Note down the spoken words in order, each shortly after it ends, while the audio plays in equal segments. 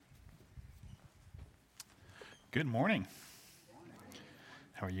Good morning.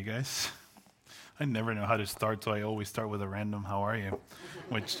 How are you guys? I never know how to start, so I always start with a random "how are you,"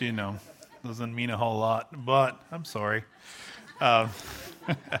 which, doesn't mean a whole lot, but I'm sorry. Um,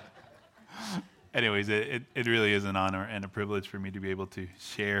 Anyways, it really is an honor and a privilege for me to be able to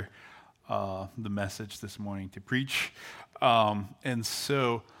share the message this morning, to preach. And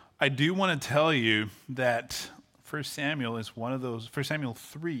so I do want to tell you that First Samuel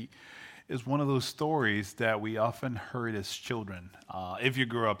 3 is one of those stories that we often heard as children. If you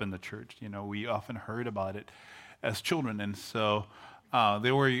grew up in the church, we often heard about it as children. And so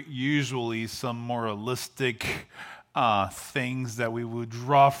there were usually some moralistic things that we would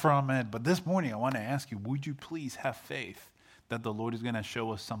draw from it. But this morning, I want to ask you, would you please have faith that the Lord is going to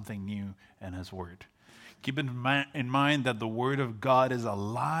show us something new in His Word? Keep in mind that the Word of God is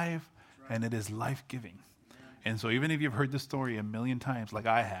alive and it is life-giving. And so even if you've heard the story a million times, like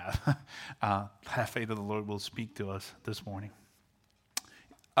I have faith that the Lord will speak to us this morning.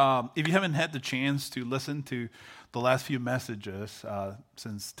 If you haven't had the chance to listen to the last few messages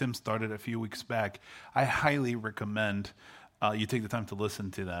since Tim started a few weeks back, I highly recommend you take the time to listen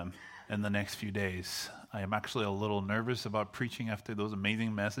to them in the next few days. I am actually a little nervous about preaching after those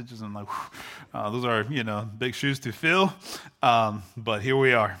amazing messages. I'm like, those are, big shoes to fill. But here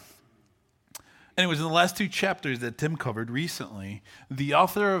we are. Anyways, in the last two chapters that Tim covered recently, the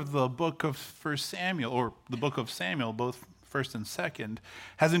author of the book of First Samuel, or the book of Samuel, both first and second,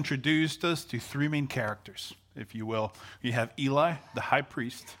 has introduced us to three main characters, if you will. You have Eli, the high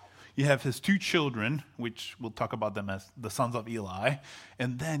priest. You have his two children, which we'll talk about them as the sons of Eli.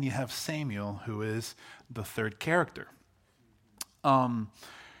 And then you have Samuel, who is the third character.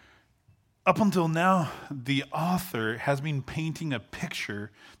 Up until now, the author has been painting a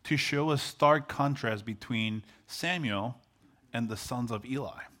picture to show a stark contrast between Samuel and the sons of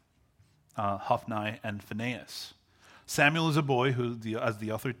Eli, Hophni and Phinehas. Samuel is a boy who, as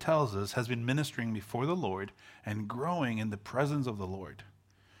the author tells us, has been ministering before the Lord and growing in the presence of the Lord.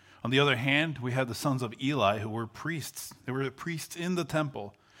 On the other hand, we have the sons of Eli who were priests. They were the priests in the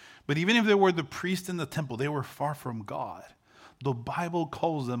temple. But even if they were the priests in the temple, they were far from God. The Bible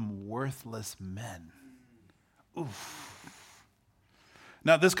calls them worthless men. Oof.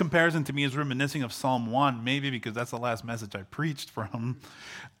 Now, this comparison to me is reminiscing of Psalm 1, maybe because that's the last message I preached from.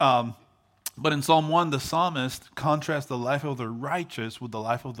 But in Psalm 1, the psalmist contrasts the life of the righteous with the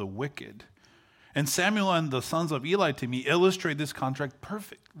life of the wicked. And Samuel and the sons of Eli, to me, illustrate this contrast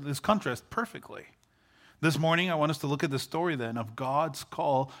perfectly. This morning, I want us to look at the story then of God's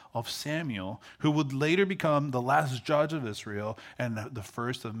call of Samuel, who would later become the last judge of Israel and the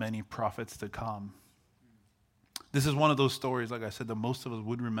first of many prophets to come. This is one of those stories, like I said, that most of us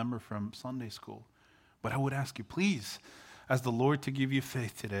would remember from Sunday school. But I would ask you, please, ask the Lord to give you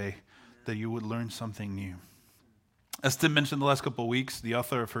faith today that you would learn something new. As Tim mentioned the last couple of weeks, the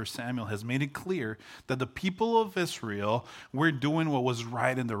author of 1 Samuel has made it clear that the people of Israel were doing what was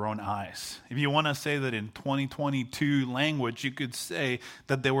right in their own eyes. If you want to say that in 2022 language, you could say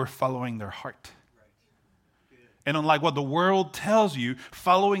that they were following their heart. And unlike what the world tells you,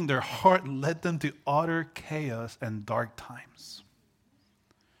 following their heart led them to utter chaos and dark times.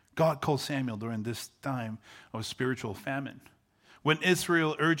 God called Samuel during this time of spiritual famine. When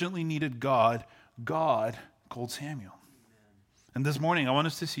Israel urgently needed God, God called Samuel. And this morning, I want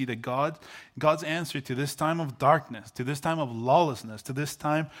us to see that God's answer to this time of darkness, to this time of lawlessness, to this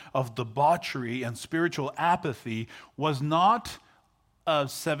time of debauchery and spiritual apathy was not a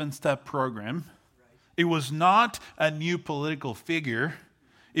 7-step program. It was not a new political figure.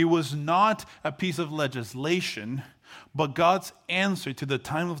 It was not a piece of legislation. But God's answer to the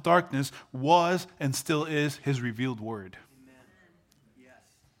time of darkness was and still is His revealed word.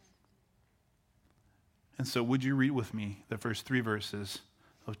 And so would you read with me the first 3 verses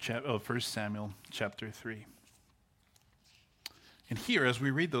of 1 Samuel chapter 3. And here, as we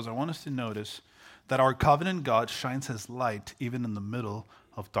read those, I want us to notice that our covenant God shines His light even in the middle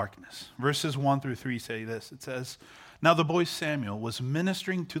of darkness. Verses 1 through 3 say this. It says, "Now the boy Samuel was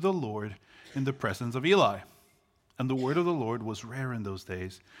ministering to the Lord in the presence of Eli. And the word of the Lord was rare in those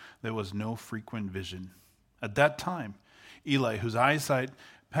days. There was no frequent vision. At that time, Eli, whose eyesight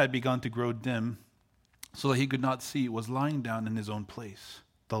had begun to grow dim, so that he could not see, was lying down in his own place.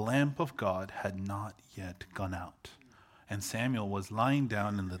 The lamp of God had not yet gone out. And Samuel was lying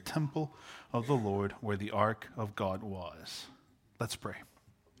down in the temple of the Lord where the ark of God was." Let's pray.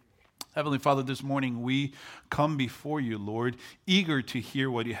 Heavenly Father, this morning we come before you, Lord, eager to hear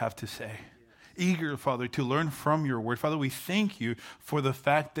what you have to say. Eager, Father, to learn from your word. Father, we thank you for the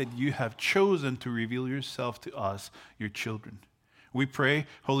fact that you have chosen to reveal yourself to us, your children. We pray,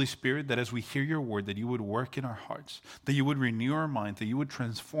 Holy Spirit, that as we hear your word, that you would work in our hearts, that you would renew our minds, that you would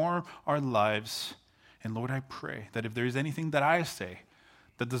transform our lives. And Lord, I pray that if there is anything that I say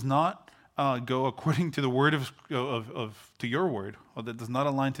that does not go according to the word to your word, or that does not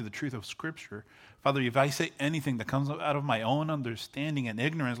align to the truth of Scripture, Father, if I say anything that comes out of my own understanding and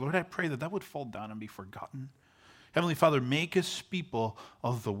ignorance, Lord, I pray that that would fall down and be forgotten. Heavenly Father, make us people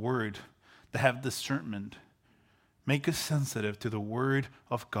of the word that have discernment. Make us sensitive to the word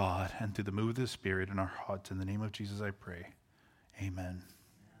of God and to the move of the Spirit in our hearts. In the name of Jesus, I pray. Amen.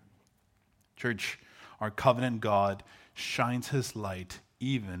 Church, our covenant God shines his light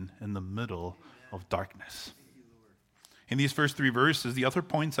even in the middle of darkness. In these first 3 verses, the author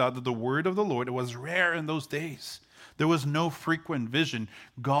points out that the word of the Lord was rare in those days. There was no frequent vision.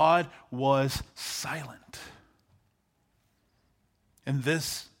 God was silent. And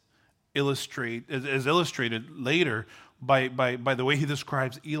this is illustrated later by the way he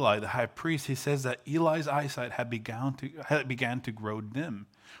describes Eli, the high priest. He says that Eli's eyesight had began to grow dim,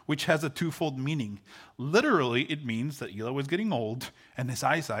 which has a twofold meaning. Literally, it means that Eli was getting old and his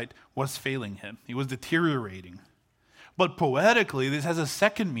eyesight was failing him. He was deteriorating. But poetically, this has a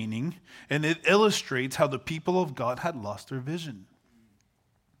second meaning, and it illustrates how the people of God had lost their vision.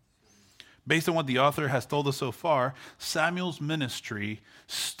 Based on what the author has told us so far, Samuel's ministry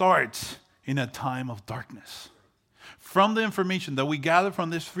starts in a time of darkness. From the information that we gather from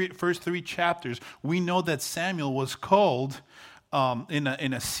these first 3 chapters, we know that Samuel was called in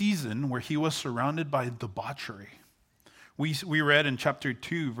a season where he was surrounded by debauchery. We read in chapter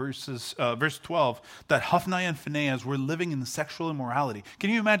 2, verse 12, that Hophni and Phinehas were living in sexual immorality.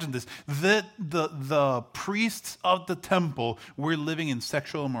 Can you imagine this? The priests of the temple were living in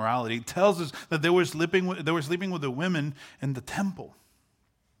sexual immorality. It tells us that they were sleeping with the women in the temple.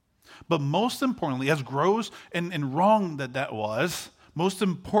 But most importantly, as gross and wrong that was, most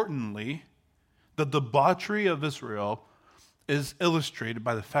importantly, the debauchery of Israel is illustrated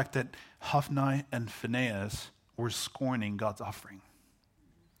by the fact that Hophni and Phinehas were scorning God's offering.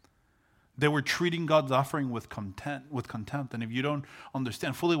 They were treating God's offering with contempt. And if you don't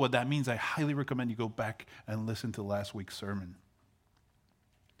understand fully what that means, I highly recommend you go back and listen to last week's sermon.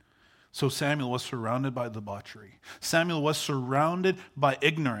 So Samuel was surrounded by debauchery. Samuel was surrounded by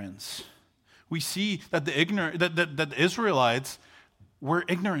ignorance. We see that the Israelites were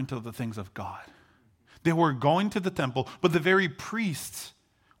ignorant of the things of God. They were going to the temple, but the very priests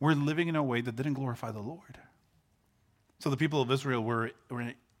were living in a way that didn't glorify the Lord. So the people of Israel were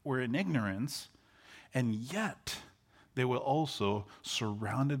in ignorance, and yet they were also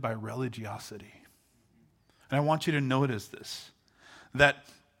surrounded by religiosity. And I want you to notice this, that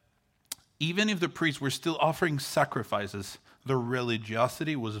even if the priests were still offering sacrifices, their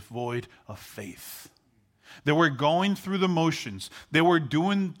religiosity was void of faith. They were going through the motions. They were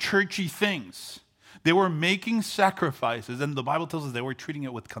doing churchy things. They were making sacrifices, and the Bible tells us they were treating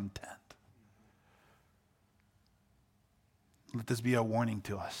it with contempt. Let this be a warning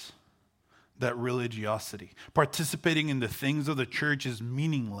to us that religiosity, participating in the things of the church, is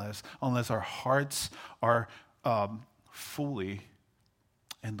meaningless unless our hearts are fully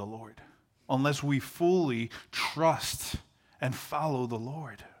in the Lord, unless we fully trust and follow the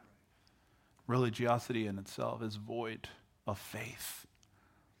Lord. Religiosity in itself is void of faith.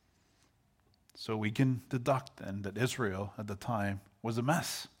 So we can deduct then that Israel at the time was a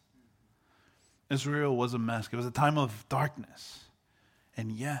mess. Israel was a mess. It was a time of darkness. And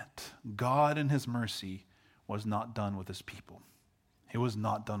yet, God in his mercy was not done with his people. He was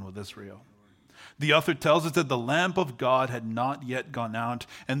not done with Israel. The author tells us that the lamp of God had not yet gone out.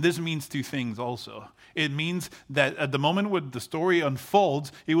 And this means 2 things also. It means that at the moment when the story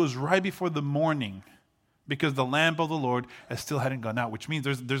unfolds, it was right before the morning, because the lamp of the Lord still hadn't gone out, which means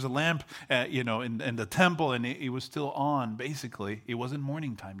there's a lamp in the temple, and it was still on, basically. It wasn't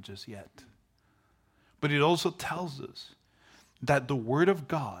morning time just yet. But it also tells us that the word of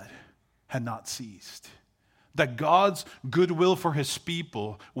God had not ceased, that God's goodwill for his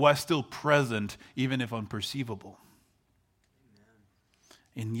people was still present, even if unperceivable. Amen.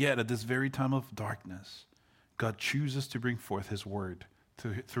 And yet, at this very time of darkness, God chooses to bring forth his word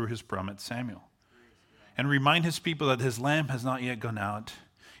through his prophet Samuel, and remind his people that his lamp has not yet gone out.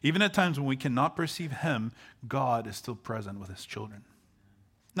 Even at times when we cannot perceive him, God is still present with his children.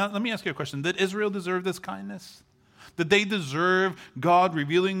 Now, let me ask you a question. Did Israel deserve this kindness? Did they deserve God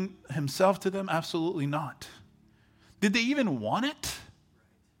revealing himself to them? Absolutely not. Did they even want it?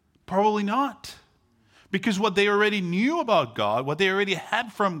 Probably not. Because what they already knew about God, what they already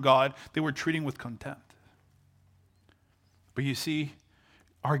had from God, they were treating with contempt. But you see,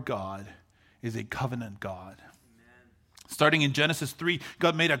 our God is a covenant God. Amen. Starting in Genesis 3,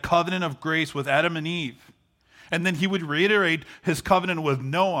 God made a covenant of grace with Adam and Eve. And then he would reiterate his covenant with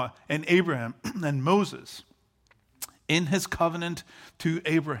Noah and Abraham and Moses. In his covenant to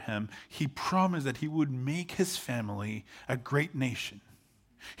Abraham, he promised that he would make his family a great nation.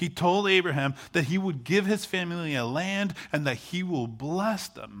 He told Abraham that he would give his family a land and that he will bless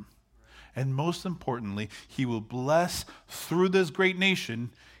them. And most importantly, he will bless, through this great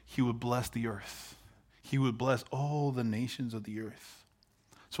nation, he would bless the earth. He would bless all the nations of the earth.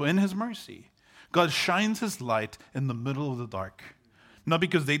 So in his mercy, God shines his light in the middle of the dark. Not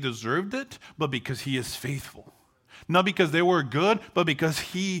because they deserved it, but because he is faithful. Not because they were good, but because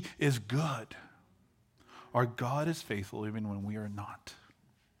he is good. Our God is faithful even when we are not.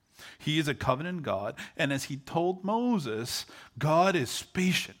 He is a covenant God, and as he told Moses, God is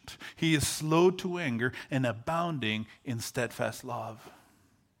patient. He is slow to anger and abounding in steadfast love.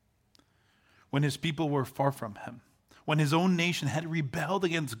 When his people were far from him, when his own nation had rebelled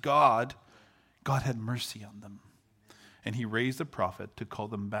against God, God had mercy on them. And he raised a prophet to call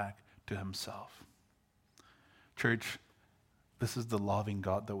them back to himself. Church, this is the loving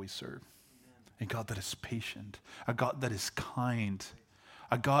God that we serve. A God that is patient, a God that is kind,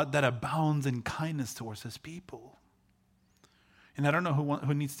 a God that abounds in kindness towards his people. And I don't know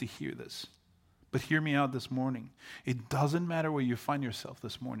who needs to hear this, but hear me out this morning. It doesn't matter where you find yourself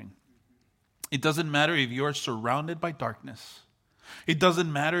this morning. It doesn't matter if you're surrounded by darkness. It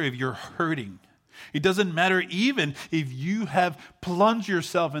doesn't matter if you're hurting. It doesn't matter even if you have plunged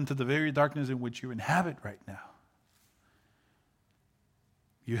yourself into the very darkness in which you inhabit right now.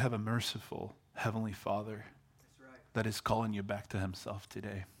 You have a merciful Heavenly Father that is calling you back to himself today.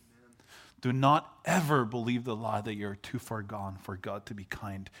 Amen. Do not ever believe the lie that you're too far gone for God to be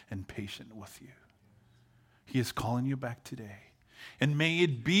kind and patient with you. He is calling you back today. And may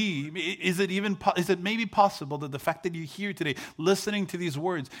it be, is it maybe possible that the fact that you're here today, listening to these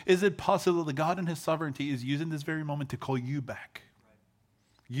words, is it possible that God in his sovereignty is using this very moment to call you back?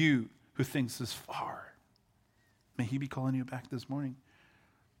 Right. You who thinks this far. May he be calling you back this morning?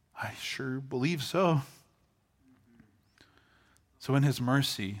 I sure believe so. So in his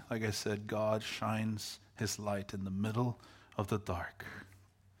mercy, like I said, God shines his light in the middle of the dark.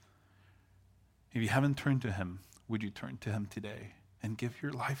 If you haven't turned to him, would you turn to him today and give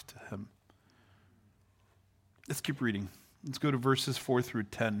your life to him? Let's keep reading. Let's go to verses 4 through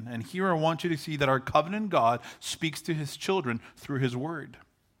 10. And here I want you to see that our covenant God speaks to his children through his word.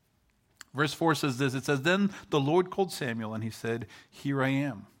 Verse 4 says this. It says, "Then the Lord called Samuel and he said, 'Here I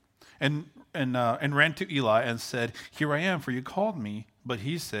am.' And ran to Eli and said, 'Here I am, for you called me.' But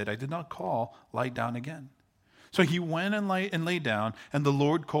he said, 'I did not call, lie down again.' So he went and lay down, and the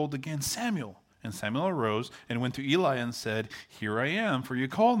Lord called again, 'Samuel.' And Samuel arose and went to Eli and said, 'Here I am, for you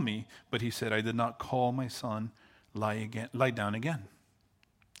called me.' But he said, 'I did not call, my son, lie down again.'"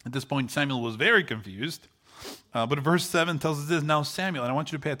 At this point, Samuel was very confused. But verse 7 tells us this, "Now Samuel," and I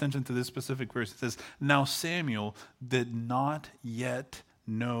want you to pay attention to this specific verse. It says, "Now Samuel did not yet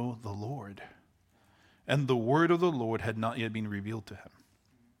know the Lord, and the word of the Lord had not yet been revealed to him."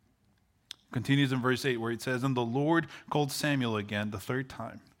 Continues in verse 8 where it says, "And the Lord called Samuel again the third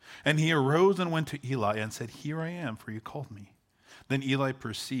time. And he arose and went to Eli and said, 'Here I am, for you called me.' Then Eli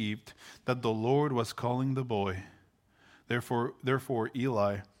perceived that the Lord was calling the boy. Therefore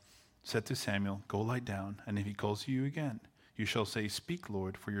Eli said to Samuel, 'Go lie down, and if he calls you again, you shall say, "Speak,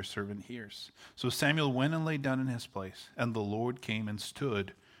 Lord, for your servant hears." So Samuel went and lay down in his place, and the Lord came and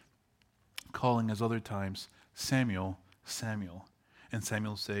stood, calling as other times, 'Samuel, Samuel.' And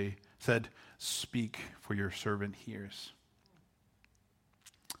Samuel said, 'Speak, for your servant hears.'"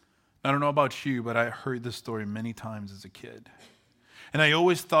 I don't know about you, but I heard this story many times as a kid. And I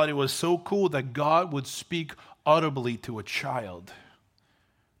always thought it was so cool that God would speak audibly to a child.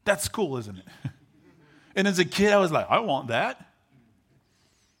 That's cool, isn't it? And as a kid, I was like, I want that.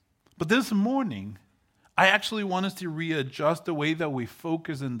 But this morning, I actually want us to readjust the way that we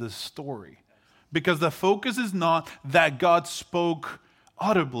focus in this story. Because the focus is not that God spoke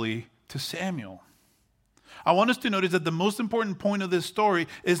audibly to Samuel. I want us to notice that the most important point of this story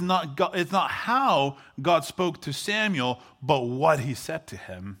is not how God spoke to Samuel, but what he said to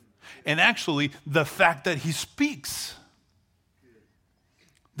him. And actually, the fact that he speaks.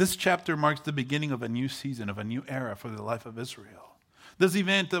 This chapter marks the beginning of a new season, of a new era for the life of Israel. This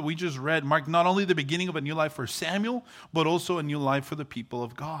event that we just read marked not only the beginning of a new life for Samuel, but also a new life for the people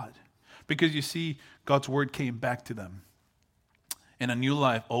of God. Because you see, God's word came back to them. And a new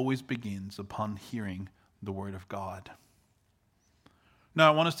life always begins upon hearing the word of God. Now,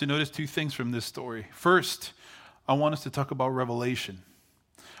 I want us to notice two things from this story. First, I want us to talk about revelation.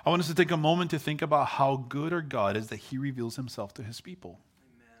 I want us to take a moment to think about how good our God is that he reveals himself to his people.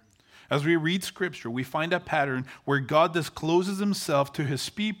 As we read Scripture, we find a pattern where God discloses himself to his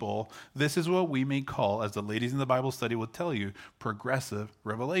people. This is what we may call, as the ladies in the Bible study will tell you, progressive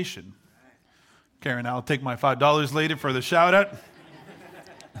revelation. Karen, I'll take my $5 later for the shout out.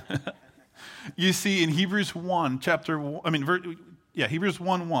 You see, in Hebrews 1, Hebrews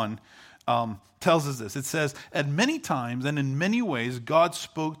 1:1 tells us this. It says, "At many times and in many ways, God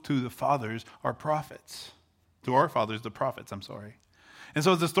spoke to the fathers, our prophets." To our fathers, the prophets, And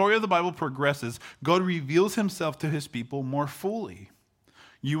so as the story of the Bible progresses, God reveals himself to his people more fully.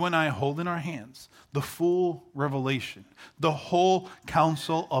 You and I hold in our hands the full revelation, the whole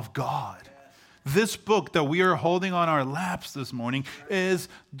counsel of God. This book that we are holding on our laps this morning is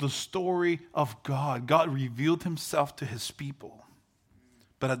the story of God. God revealed himself to his people.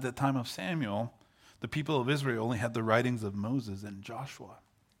 But at the time of Samuel, the people of Israel only had the writings of Moses and Joshua.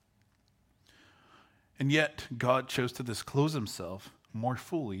 And yet, God chose to disclose himself more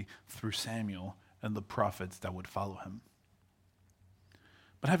fully through Samuel and the prophets that would follow him.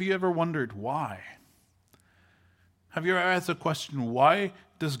 But have you ever wondered why? Have you ever asked the question, why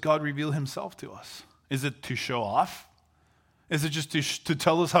does God reveal himself to us? Is it to show off? Is it just to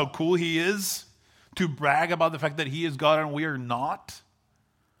tell us how cool he is? To brag about the fact that he is God and we are not?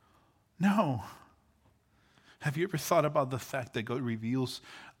 No. Have you ever thought about the fact that God reveals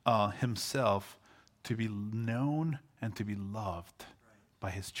himself to be known and to be loved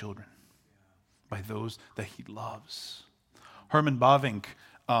by his children, by those that he loves? Herman Bavinck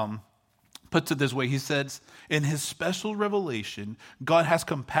puts it this way. He says, in his special revelation, God has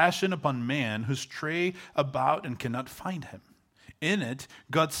compassion upon man who stray about and cannot find him. In it,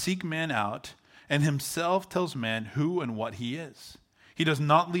 God seeks man out and himself tells man who and what he is. He does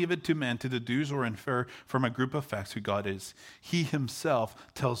not leave it to man to deduce or infer from a group of facts who God is. He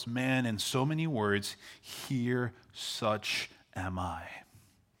himself tells man in so many words, "Here such am I.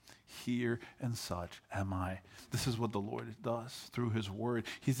 Here and such am I." This is what the Lord does through his word.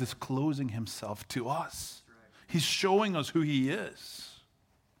 He's disclosing himself to us. He's showing us who he is.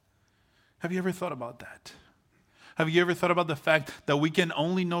 Have you ever thought about that? Have you ever thought about the fact that we can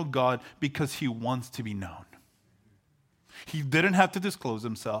only know God because he wants to be known? He didn't have to disclose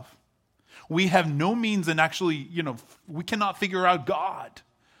himself. We have no means, and actually, we cannot figure out God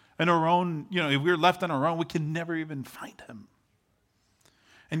on our own. If we're left on our own, we can never even find him.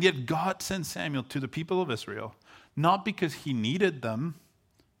 And yet God sent Samuel to the people of Israel, not because he needed them,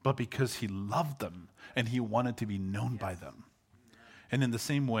 but because he loved them and he wanted to be known by them. And in the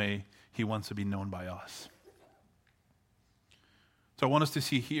same way, he wants to be known by us. So I want us to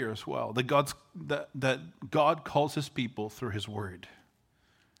see here as well that God calls his people through his word.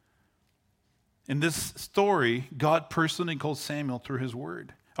 In this story, God personally calls Samuel through his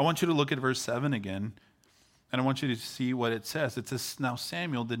word. I want you to look at verse 7 again, and I want you to see what it says. It says, "Now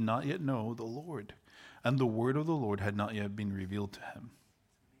Samuel did not yet know the Lord, and the word of the Lord had not yet been revealed to him."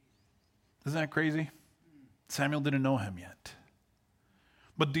 Isn't that crazy? Samuel didn't know him yet.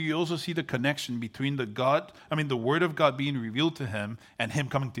 But do you also see the connection between the word of God being revealed to him and him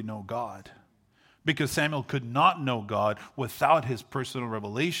coming to know God? Because Samuel could not know God without his personal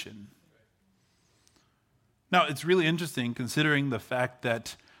revelation. Now, it's really interesting considering the fact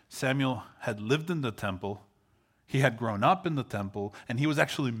that Samuel had lived in the temple, he had grown up in the temple, and he was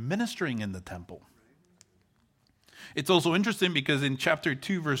actually ministering in the temple. It's also interesting because in chapter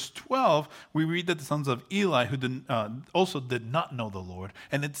 2, verse 12, we read that the sons of Eli also did not know the Lord,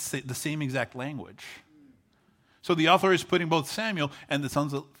 and it's the same exact language. So the author is putting both Samuel and the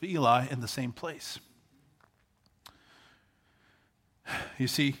sons of Eli in the same place. You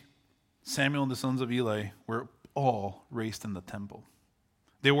see, Samuel and the sons of Eli were all raised in the temple.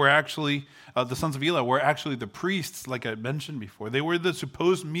 They were actually, the sons of Eli were actually the priests, like I mentioned before. They were the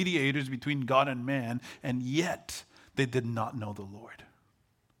supposed mediators between God and man, and yet they did not know the Lord.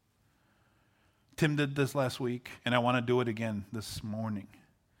 Tim did this last week, and I want to do it again this morning.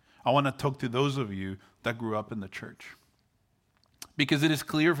 I want to talk to those of you that grew up in the church. Because it is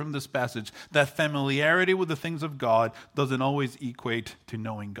clear from this passage that familiarity with the things of God doesn't always equate to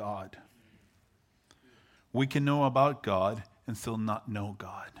knowing God. We can know about God and still not know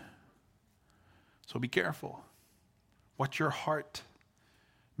God. So be careful. Watch your heart.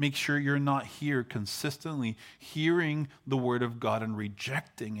 Make sure you're not here consistently hearing the word of God and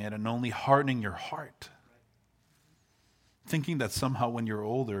rejecting it and only hardening your heart. Thinking that somehow when you're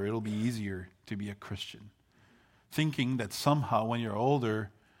older, it'll be easier to be a Christian. Thinking that somehow when you're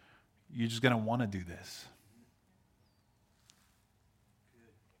older, you're just going to want to do this.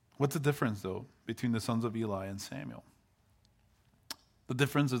 What's the difference, though, between the sons of Eli and Samuel? The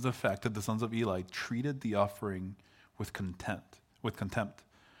difference is the fact that the sons of Eli treated the offering with contempt.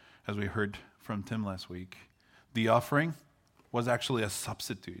 As we heard from Tim last week, the offering was actually a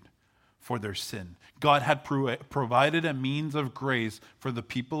substitute for their sin. God had provided a means of grace for the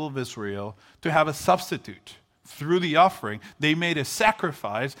people of Israel to have a substitute. Through the offering, they made a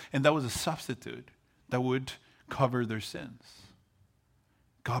sacrifice, and that was a substitute that would cover their sins.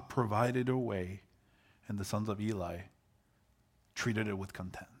 God provided a way, and the sons of Eli treated it with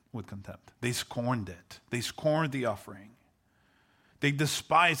contempt. They scorned it. They scorned the offering. They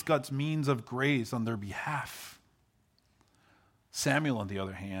despised God's means of grace on their behalf. Samuel, on the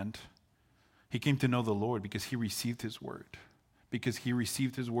other hand, he came to know the Lord because he received his word. Because he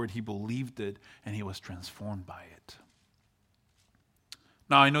received his word, he believed it, and he was transformed by it.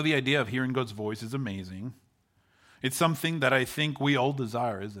 Now, I know the idea of hearing God's voice is amazing. It's something that I think we all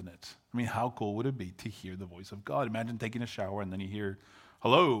desire, isn't it? I mean, how cool would it be to hear the voice of God? Imagine taking a shower and then you hear,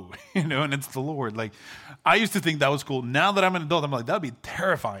 hello, and it's the Lord. Like, I used to think that was cool. Now that I'm an adult, I'm like, that'd be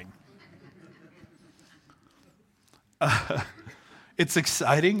terrifying. It's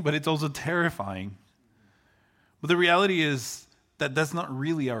exciting, but it's also terrifying. But the reality is that that's not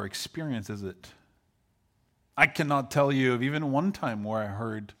really our experience, is it? I cannot tell you of even one time where I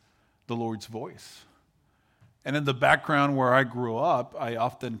heard the Lord's voice. And in the background where I grew up, I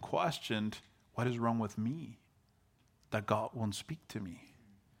often questioned, what is wrong with me that God won't speak to me?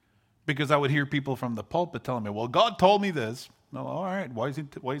 Because I would hear people from the pulpit telling me, well, God told me this. No, all right, why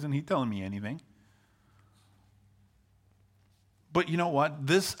isn't he telling me anything? But you know what?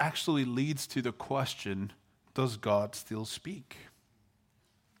 This actually leads to the question, does God still speak?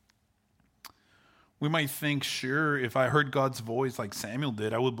 We might think, sure, if I heard God's voice like Samuel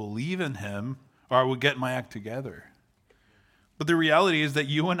did, I would believe in him, or I would get my act together. But the reality is that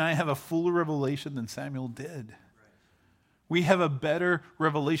you and I have a fuller revelation than Samuel did. We have a better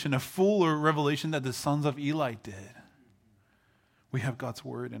revelation, a fuller revelation that the sons of Eli did. We have God's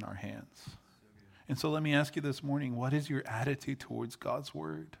word in our hands. And so let me ask you this morning, what is your attitude towards God's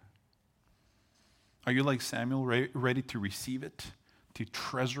word? Are you like Samuel, ready to receive it, to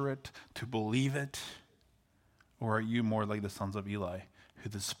treasure it, to believe it? Or are you more like the sons of Eli, who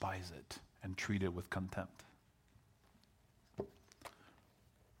despise it and treat it with contempt?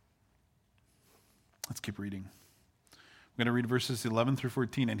 Let's keep reading. I'm going to read verses 11 through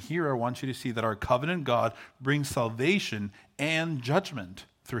 14. And here I want you to see that our covenant God brings salvation and judgment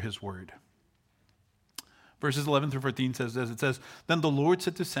through his word. Verses 11 through 14 says this. It says, Then the Lord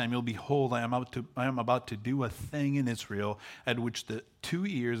said to Samuel, Behold, I am about to do a thing in Israel at which the 2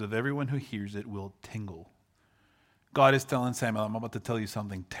 ears of everyone who hears it will tingle. God is telling Samuel, I'm about to tell you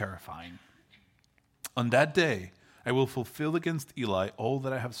something terrifying. On that day, I will fulfill against Eli all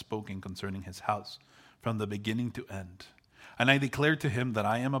that I have spoken concerning his house, from the beginning to end. And I declare to him that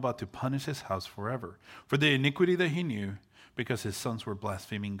I am about to punish his house forever, for the iniquity that he knew, because his sons were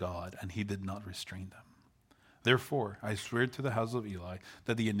blaspheming God, and he did not restrain them. Therefore, I swear to the house of Eli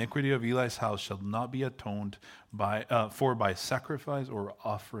that the iniquity of Eli's house shall not be atoned for by sacrifice or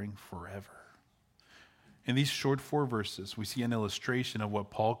offering forever. In these short 4 verses, we see an illustration of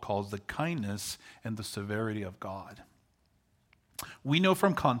what Paul calls the kindness and the severity of God. We know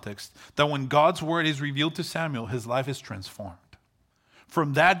from context that when God's word is revealed to Samuel, his life is transformed.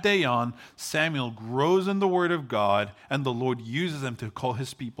 From that day on, Samuel grows in the word of God, and the Lord uses him to call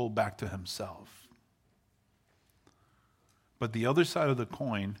his people back to himself. But the other side of the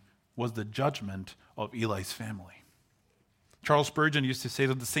coin was the judgment of Eli's family. Charles Spurgeon used to say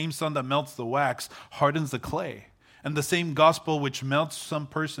that the same sun that melts the wax hardens the clay, and the same gospel which melts some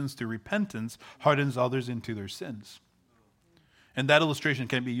persons to repentance hardens others into their sins. And that illustration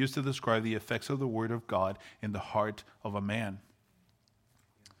can be used to describe the effects of the word of God in the heart of a man.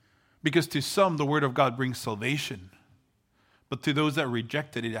 Because to some, the word of God brings salvation, but to those that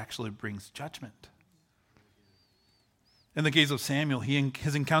reject it, it actually brings judgment. In the case of Samuel,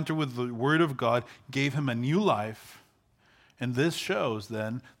 his encounter with the word of God gave him a new life, and this shows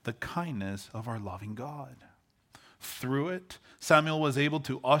then the kindness of our loving God. Through it, Samuel was able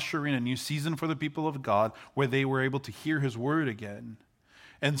to usher in a new season for the people of God where they were able to hear his word again.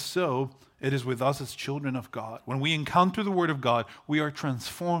 And so it is with us as children of God. When we encounter the word of God, we are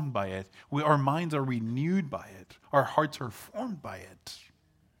transformed by it. Our minds are renewed by it. Our hearts are formed by it.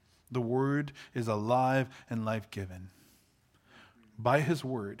 The word is alive and life-giving. By his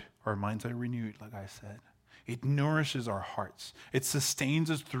word, our minds are renewed, like I said. It nourishes our hearts. It sustains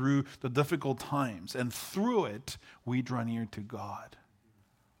us through the difficult times. And through it, we draw near to God.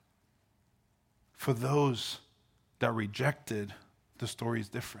 For those that rejected, the story is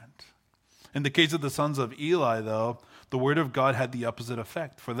different. In the case of the sons of Eli, though, the word of God had the opposite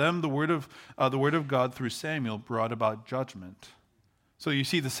effect. For them, the word of God through Samuel brought about judgment. So you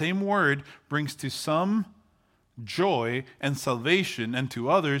see, the same word brings to some joy and salvation, and to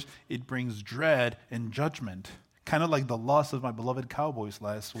others, it brings dread and judgment. Kind of like the loss of my beloved Cowboys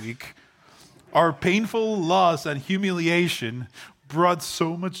last week. Our painful loss and humiliation brought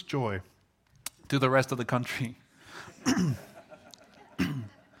so much joy to the rest of the country.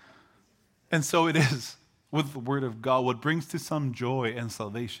 And so it is with the word of God. What brings to some joy and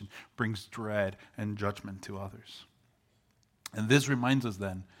salvation brings dread and judgment to others. And this reminds us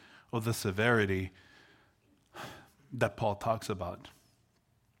then of the severity that Paul talks about.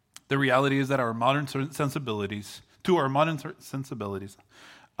 The reality is that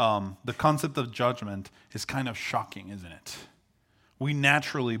the concept of judgment is kind of shocking, isn't it? We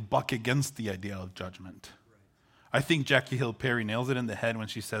naturally buck against the idea of judgment. I think Jackie Hill Perry nails it in the head when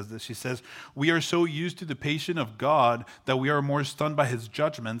she says this. She says, "We are so used to the patience of God that we are more stunned by his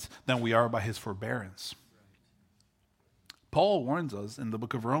judgments than we are by his forbearance." Paul warns us in the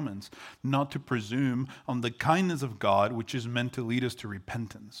book of Romans not to presume on the kindness of God, which is meant to lead us to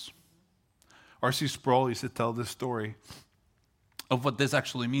repentance. R.C. Sproul used to tell this story of what this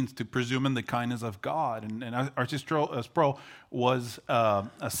actually means, to presume in the kindness of God. And R.C. Sproul was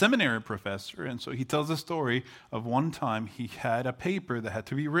a seminary professor, and so he tells the story of one time he had a paper that had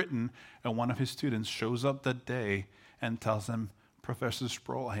to be written, and one of his students shows up that day and tells him, "Professor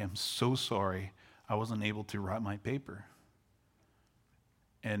Sproul, I am so sorry I wasn't able to write my paper."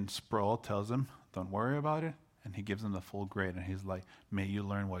 And Sproul tells him, "Don't worry about it," and he gives him the full grade, and he's like, "May you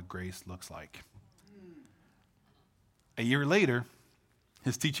learn what grace looks like." A year later,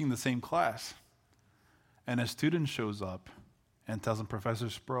 he's teaching the same class, and a student shows up and tells him, "Professor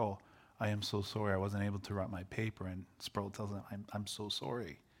Sproul, I am so sorry I wasn't able to write my paper." And Sproul tells him, I'm so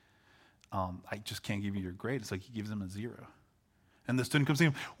sorry. I just can't give you your grade. It's like he gives him a 0. And the student comes to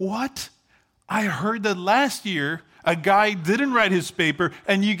him, "What? I heard that last year a guy didn't write his paper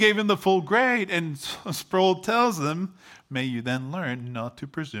and you gave him the full grade." And Sproul tells them, "May you then learn not to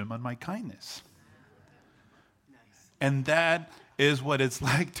presume on my kindness." And that is what it's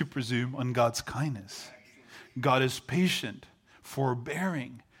like to presume on God's kindness. God is patient,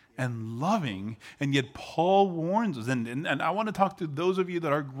 forbearing, and loving, and yet Paul warns us. And I want to talk to those of you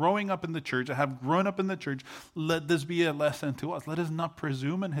that are growing up in the church, that have grown up in the church. Let this be a lesson to us. Let us not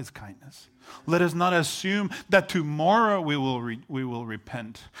presume on his kindness. Let us not assume that tomorrow we will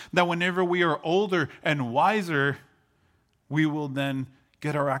repent. That whenever we are older and wiser, we will then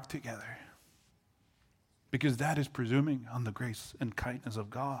get our act together. Because that is presuming on the grace and kindness of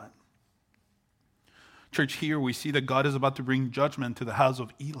God. Church, here we see that God is about to bring judgment to the house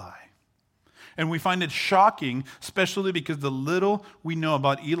of Eli. And we find it shocking, especially because the little we know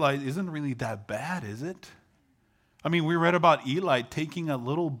about Eli isn't really that bad, is it? I mean, we read about Eli taking a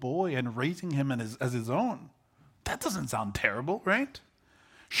little boy and raising him as his own. That doesn't sound terrible, right?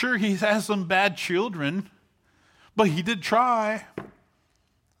 Sure, he has some bad children, but he did try.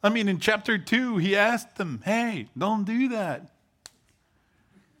 I mean, in chapter 2, he asked them, "Hey, don't do that."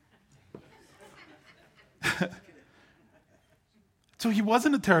 So he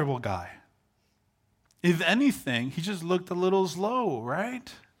wasn't a terrible guy. If anything, he just looked a little slow,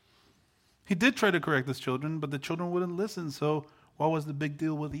 right? He did try to correct his children, but the children wouldn't listen. So what was the big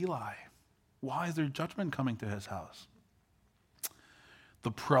deal with Eli? Why is there judgment coming to his house?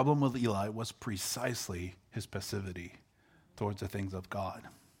 The problem with Eli was precisely his passivity towards the things of God.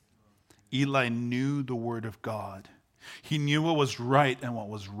 Eli knew the word of God. He knew what was right and what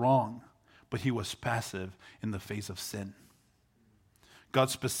was wrong, but he was passive in the face of sin. God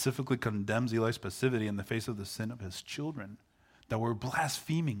specifically condemns Eli's passivity in the face of the sin of his children that were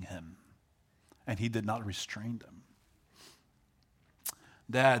blaspheming him, and he did not restrain them.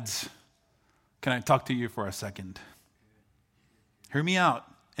 Dads, can I talk to you for a second? Hear me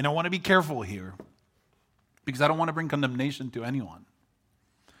out, and I want to be careful here because I don't want to bring condemnation to anyone.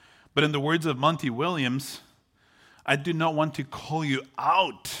 But in the words of Monty Williams, I do not want to call you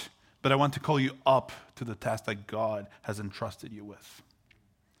out, but I want to call you up to the task that God has entrusted you with.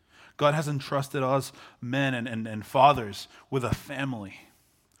 God has entrusted us men and fathers with a family.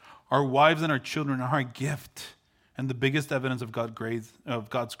 Our wives and our children are our gift and the biggest evidence of God's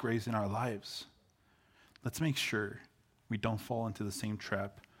grace in our lives. Let's make sure we don't fall into the same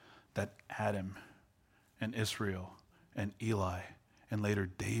trap that Adam and Israel and Eli and later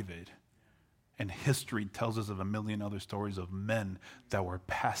David. And history tells us of a million other stories of men that were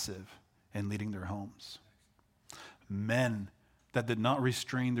passive in leading their homes. Men that did not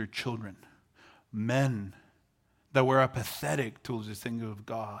restrain their children. Men that were apathetic towards the things of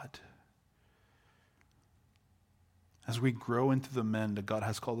God. as we grow into the men that God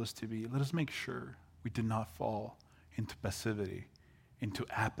has called us to be, let us make sure we do not fall into passivity, into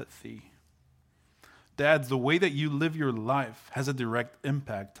apathy. Dads, the way that you live your life has a direct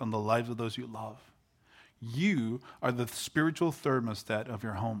impact on the lives of those you love. You are the spiritual thermostat of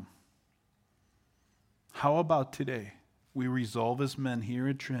your home. How about today we resolve as men here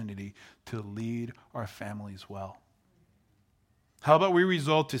at Trinity to lead our families well? How about we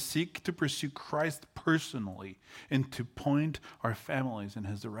resolve to seek to pursue Christ personally and to point our families in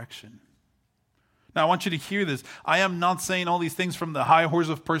his direction? Now, I want you to hear this. I am not saying all these things from the high horse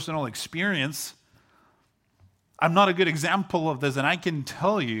of personal experience. I'm not a good example of this, and I can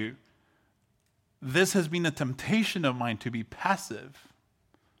tell you this has been a temptation of mine to be passive.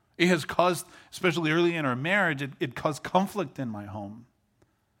 It has caused, especially early in our marriage, it caused conflict in my home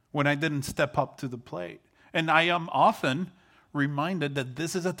when I didn't step up to the plate. And I am often reminded that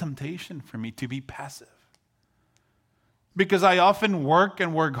this is a temptation for me to be passive. Because I often work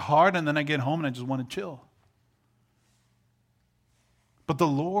and work hard, and then I get home and I just want to chill. But the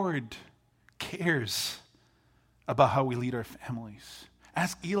Lord cares about how we lead our families.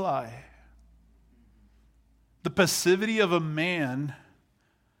 Ask Eli. The passivity of a man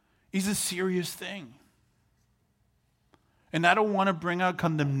is a serious thing. And I don't want to bring out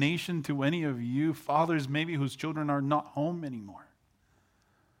condemnation to any of you fathers maybe whose children are not home anymore.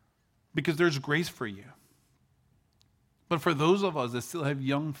 Because there's grace for you. But for those of us that still have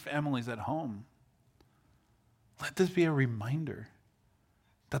young families at home, let this be a reminder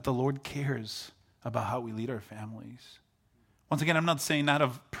that the Lord cares about how we lead our families. Once again, I'm not saying that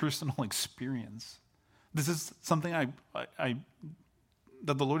of personal experience. This is something that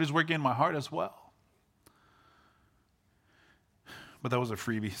the Lord is working in my heart as well. But that was a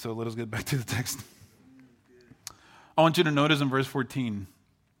freebie, so let us get back to the text. I want you to notice in verse 14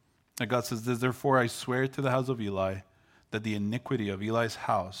 that God says this, "Therefore I swear to the house of Eli that the iniquity of Eli's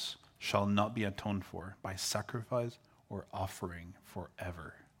house shall not be atoned for by sacrifice or offering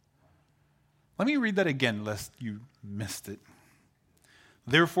forever." Let me read that again, lest you missed it.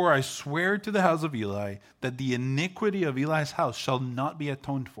 "Therefore I swear to the house of Eli that the iniquity of Eli's house shall not be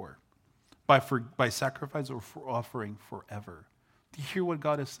atoned for by sacrifice or for offering forever." Do you hear what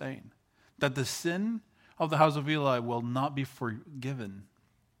God is saying? That the sin of the house of Eli will not be forgiven.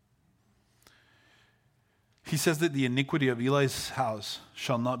 He says that the iniquity of Eli's house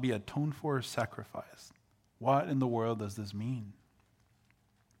shall not be atoned for or sacrificed. What in the world does this mean?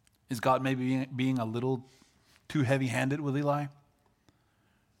 Is God maybe being a little too heavy-handed with Eli?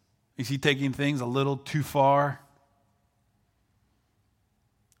 Is he taking things a little too far?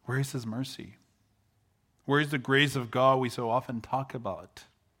 Where is his mercy? Where is the grace of God we so often talk about?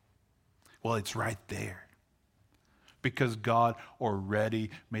 Well, it's right there. Because God already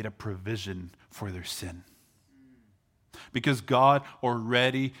made a provision for their sin. Because God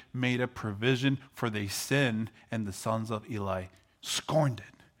already made a provision for their sin, and the sons of Eli scorned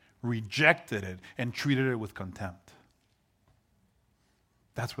it, rejected it, and treated it with contempt.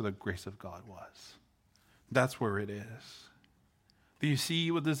 That's where the grace of God was. That's where it is. Do you see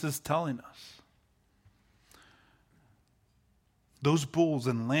what this is telling us? Those bulls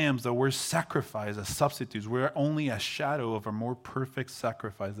and lambs that were sacrificed as substitutes were only a shadow of a more perfect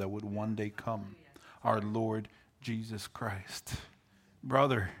sacrifice that would one day come. Our Lord Jesus Christ.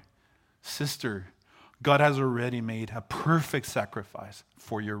 Brother, sister, God has already made a perfect sacrifice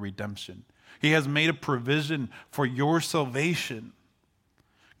for your redemption. He has made a provision for your salvation.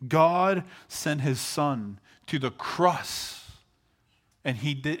 God sent his son to the cross, and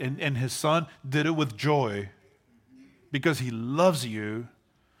he did, and his son did it with joy. Because he loves you,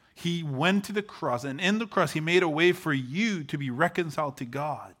 he went to the cross, and in the cross, he made a way for you to be reconciled to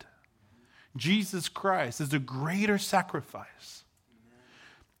God. Jesus Christ is the greater sacrifice.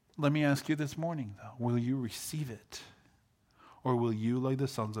 Let me ask you this morning, though, will you receive it? Or will you, like the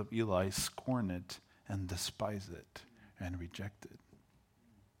sons of Eli, scorn it and despise it and reject it?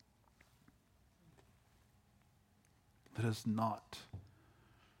 Let us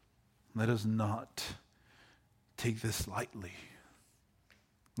not take this lightly.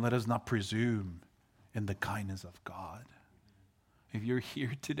 Let us not presume in the kindness of God. If you're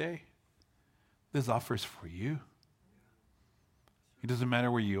here today, this offer is for you. It doesn't matter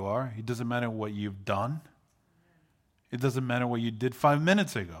where you are. It doesn't matter what you've done. It doesn't matter what you did 5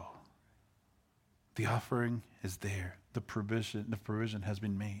 minutes ago. The offering is there. The provision has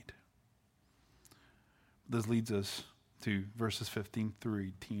been made. This leads us to verses 15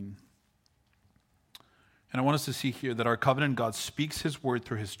 through 18. And I want us to see here that our covenant God speaks his word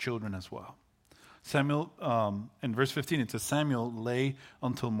through his children as well. Samuel, in verse 15, it says, Samuel lay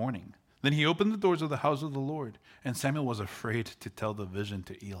until morning. Then he opened the doors of the house of the Lord, and Samuel was afraid to tell the vision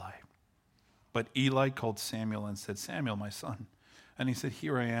to Eli. But Eli called Samuel and said, Samuel, my son. And he said,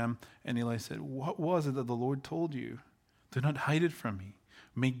 here I am. And Eli said, what was it that the Lord told you? Do not hide it from me.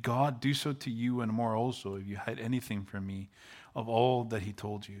 May God do so to you and more also if you hide anything from me of all that he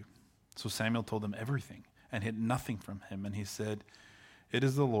told you. So Samuel told him everything and hid nothing from him. And he said, it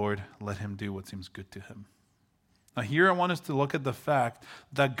is the Lord. Let him do what seems good to him. Now here I want us to look at the fact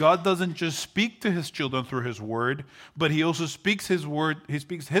that God doesn't just speak to his children through his word, but he also speaks his word. He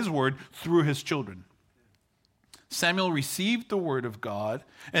speaks his word through his children. Samuel received the word of God,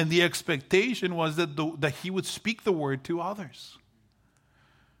 and the expectation was that he would speak the word to others.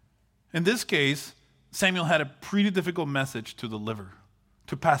 In this case, Samuel had a pretty difficult message to deliver,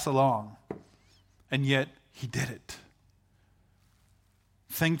 to pass along, and yet he did it.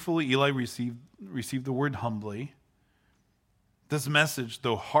 Thankfully, Eli received the word humbly. This message,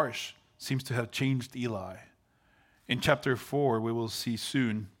 though harsh, seems to have changed Eli. In chapter 4, we will see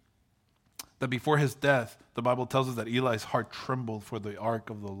soon that before his death, the Bible tells us that Eli's heart trembled for the ark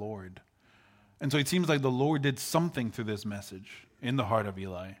of the Lord. And so it seems like the Lord did something through this message in the heart of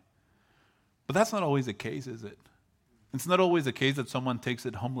Eli. But that's not always the case, is it? It's not always the case that someone takes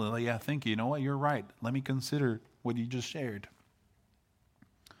it humbly, like, yeah, thank you. You know what? You're right. Let me consider what you just shared.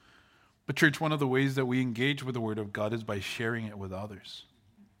 But church, one of the ways that we engage with the Word of God is by sharing it with others.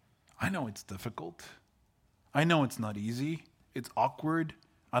 I know it's difficult. I know it's not easy. It's awkward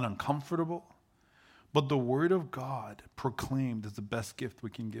and uncomfortable. But the Word of God proclaimed is the best gift we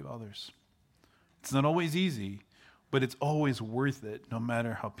can give others. It's not always easy, but it's always worth it, no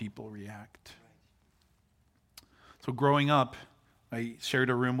matter how people react. So growing up, I shared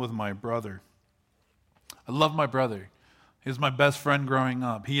a room with my brother. I love my brother. He was my best friend growing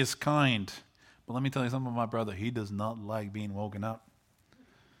up. He is kind. But let me tell you something about my brother. He does not like being woken up.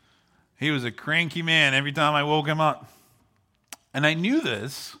 He was a cranky man every time I woke him up. And I knew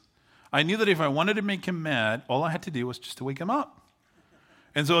this. I knew that if I wanted to make him mad, all I had to do was just to wake him up.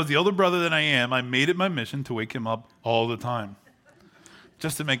 And so as the older brother that I am, I made it my mission to wake him up all the time.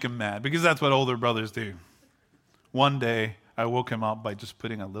 Just to make him mad. Because that's what older brothers do. One day, I woke him up by just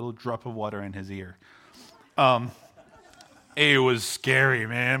putting a little drop of water in his ear. It was scary,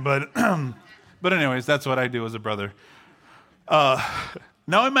 man, but anyways, that's what I do as a brother.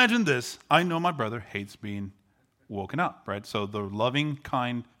 Now imagine this. I know my brother hates being woken up, right? So the loving,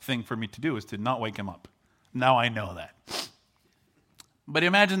 kind thing for me to do is to not wake him up. Now I know that. But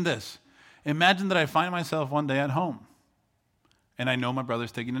imagine this. Imagine that I find myself one day at home, and I know my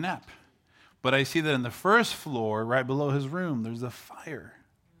brother's taking a nap. But I see that in the first floor, right below his room, there's a fire.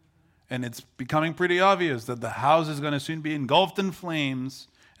 And it's becoming pretty obvious that the house is going to soon be engulfed in flames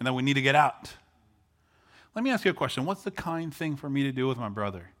and that we need to get out. Let me ask you a question. What's the kind thing for me to do with my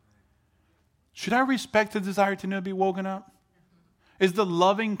brother? Should I respect his desire to not be woken up? Is the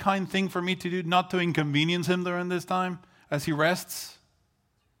loving, kind thing for me to do not to inconvenience him during this time as he rests?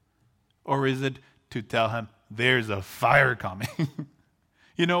 Or is it to tell him, there's a fire coming?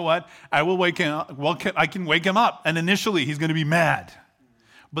 You know what? I will wake him up. Well, I can wake him up. And initially, he's going to be mad.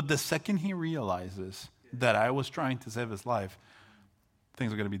 But the second he realizes that I was trying to save his life,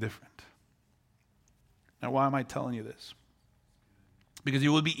 things are going to be different. Now, why am I telling you this? Because it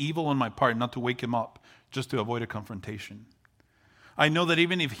would be evil on my part not to wake him up just to avoid a confrontation. I know that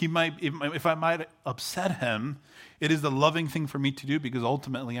even if I might upset him, it is the loving thing for me to do because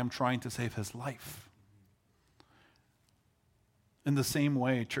ultimately I'm trying to save his life. In the same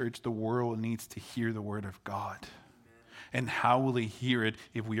way, church, the world needs to hear the word of God. And how will they hear it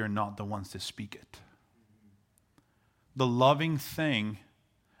if we are not the ones to speak it? The loving thing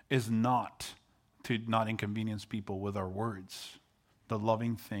is not to not inconvenience people with our words. The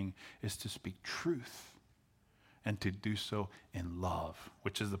loving thing is to speak truth and to do so in love,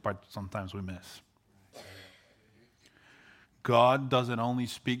 which is the part that sometimes we miss. God doesn't only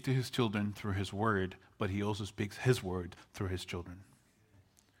speak to his children through his word, but he also speaks his word through his children.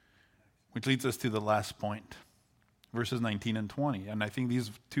 Which leads us to the last point. Verses 19 and 20. And I think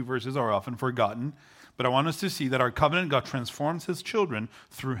these two verses are often forgotten, but I want us to see that our covenant God transforms his children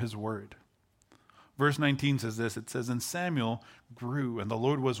through his word. Verse 19 says this, it says, and Samuel grew, and the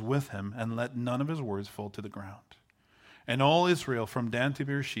Lord was with him, and let none of his words fall to the ground. And all Israel from Dan to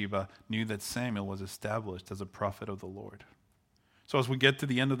Beersheba knew that Samuel was established as a prophet of the Lord. So as we get to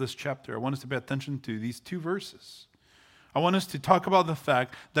the end of this chapter, I want us to pay attention to these two verses. I want us to talk about the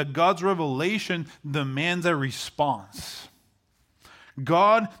fact that God's revelation demands a response.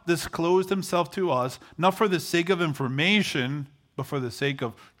 God disclosed himself to us, not for the sake of information, but for the sake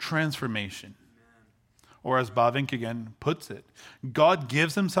of transformation. Or as Bavinck again puts it, God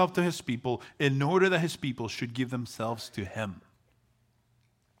gives himself to his people in order that his people should give themselves to him.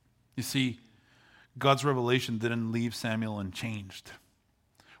 You see, God's revelation didn't leave Samuel unchanged.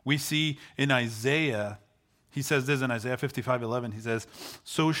 We see in Isaiah, he says this in Isaiah 55:11, he says,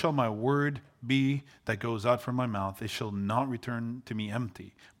 "So shall my word be that goes out from my mouth. It shall not return to me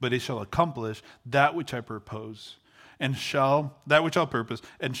empty, but it shall accomplish that which I purpose, and that which I'll purpose,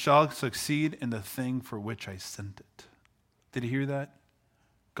 and shall succeed in the thing for which I sent it." Did you hear that?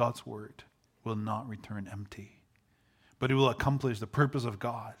 God's word will not return empty, but it will accomplish the purpose of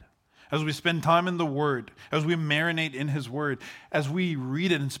God. As we spend time in the word, as we marinate in his word, as we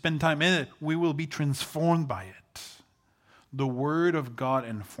read it and spend time in it, we will be transformed by it. The word of God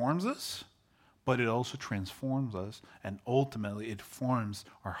informs us, but it also transforms us, and ultimately it forms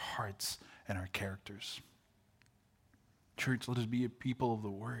our hearts and our characters. Church, let us be a people of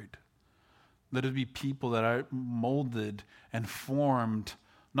the word. Let us be people that are molded and formed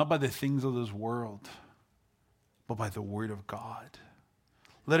not by the things of this world, but by the word of God.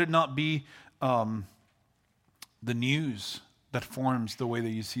 Let it not be the news that forms the way that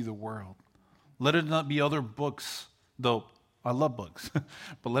you see the world. Let it not be other books, though I love books,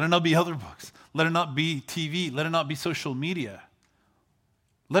 but let it not be other books. Let it not be TV. Let it not be social media.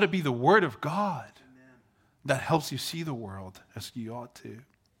 Let it be the word of God that helps you see the world as you ought to.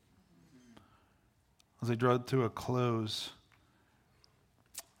 As I draw to a close,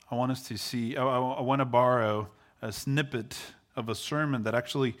 I want us to see, I want to borrow a snippet of a sermon that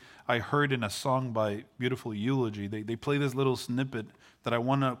actually I heard in a song by Beautiful Eulogy. They play this little snippet that I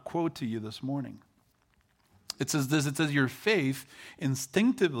want to quote to you this morning. It says this, it says, "Your faith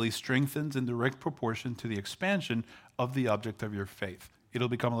instinctively strengthens in direct proportion to the expansion of the object of your faith." It'll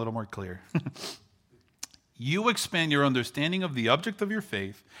become a little more clear. You expand your understanding of the object of your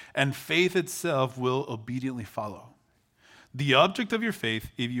faith, and faith itself will obediently follow. The object of your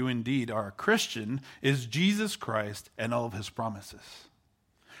faith, if you indeed are a Christian, is Jesus Christ and all of his promises.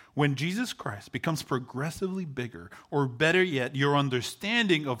 When Jesus Christ becomes progressively bigger, or better yet, your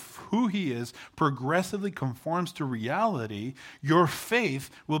understanding of who he is progressively conforms to reality, your faith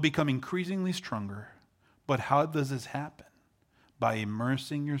will become increasingly stronger. But how does this happen? By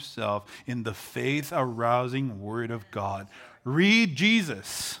immersing yourself in the faith-arousing word of God. Read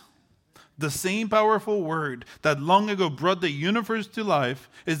Jesus. The same powerful word that long ago brought the universe to life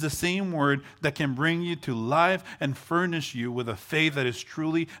is the same word that can bring you to life and furnish you with a faith that is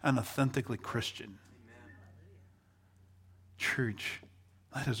truly and authentically Christian. Amen. Church,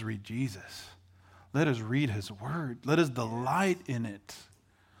 let us read Jesus. Let us read his word. Let us delight in it.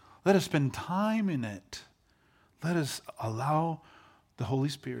 Let us spend time in it. Let us allow the Holy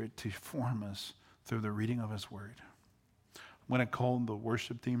Spirit to form us through the reading of his word. I'm going to call the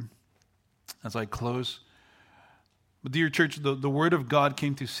worship team as I close. But dear church, the word of God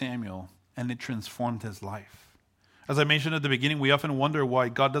came to Samuel and it transformed his life. As I mentioned at the beginning, we often wonder why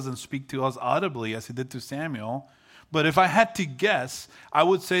God doesn't speak to us audibly as he did to Samuel. But if I had to guess, I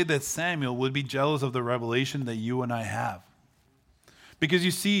would say that Samuel would be jealous of the revelation that you and I have. Because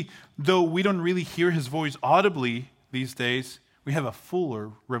you see, though we don't really hear his voice audibly these days, we have a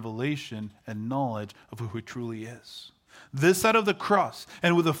fuller revelation and knowledge of who he truly is. This side of the cross,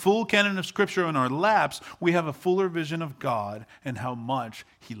 and with a full canon of Scripture in our laps, we have a fuller vision of God and how much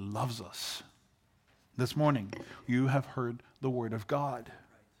he loves us. This morning, you have heard the word of God.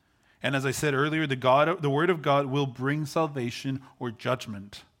 And as I said earlier, the word of God will bring salvation or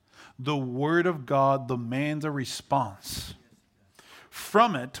judgment. The word of God demands a response.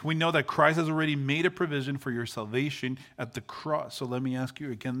 From it, we know that Christ has already made a provision for your salvation at the cross. So let me ask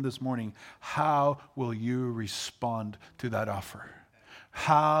you again this morning, how will you respond to that offer?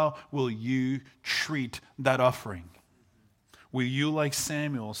 How will you treat that offering? Will you, like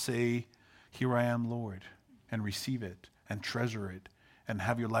Samuel, say, "Here I am, Lord," and receive it and treasure it and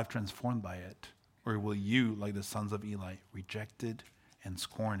have your life transformed by it? Or will you, like the sons of Eli, reject it and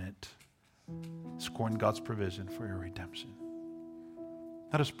scorn it? Scorn God's provision for your redemption.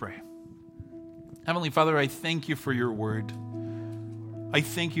 Let us pray. Heavenly Father, I thank you for your word. I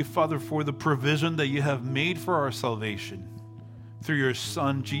thank you, Father, for the provision that you have made for our salvation through your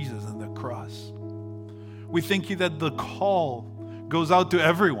Son, Jesus, and the cross. We thank you that the call goes out to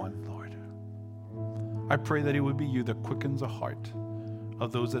everyone, Lord. I pray that it would be you that quickens the heart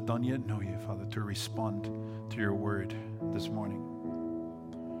of those that don't yet know you, Father, to respond to your word this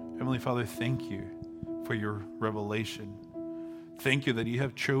morning. Heavenly Father, thank you for your revelation. Thank you that you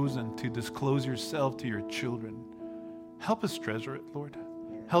have chosen to disclose yourself to your children. Help us treasure it, Lord.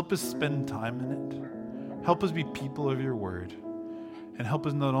 Help us spend time in it. Help us be people of your word. And help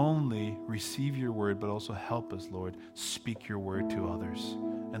us not only receive your word, but also help us, Lord, speak your word to others.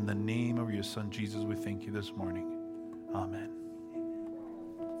 In the name of your Son, Jesus, we thank you this morning. Amen.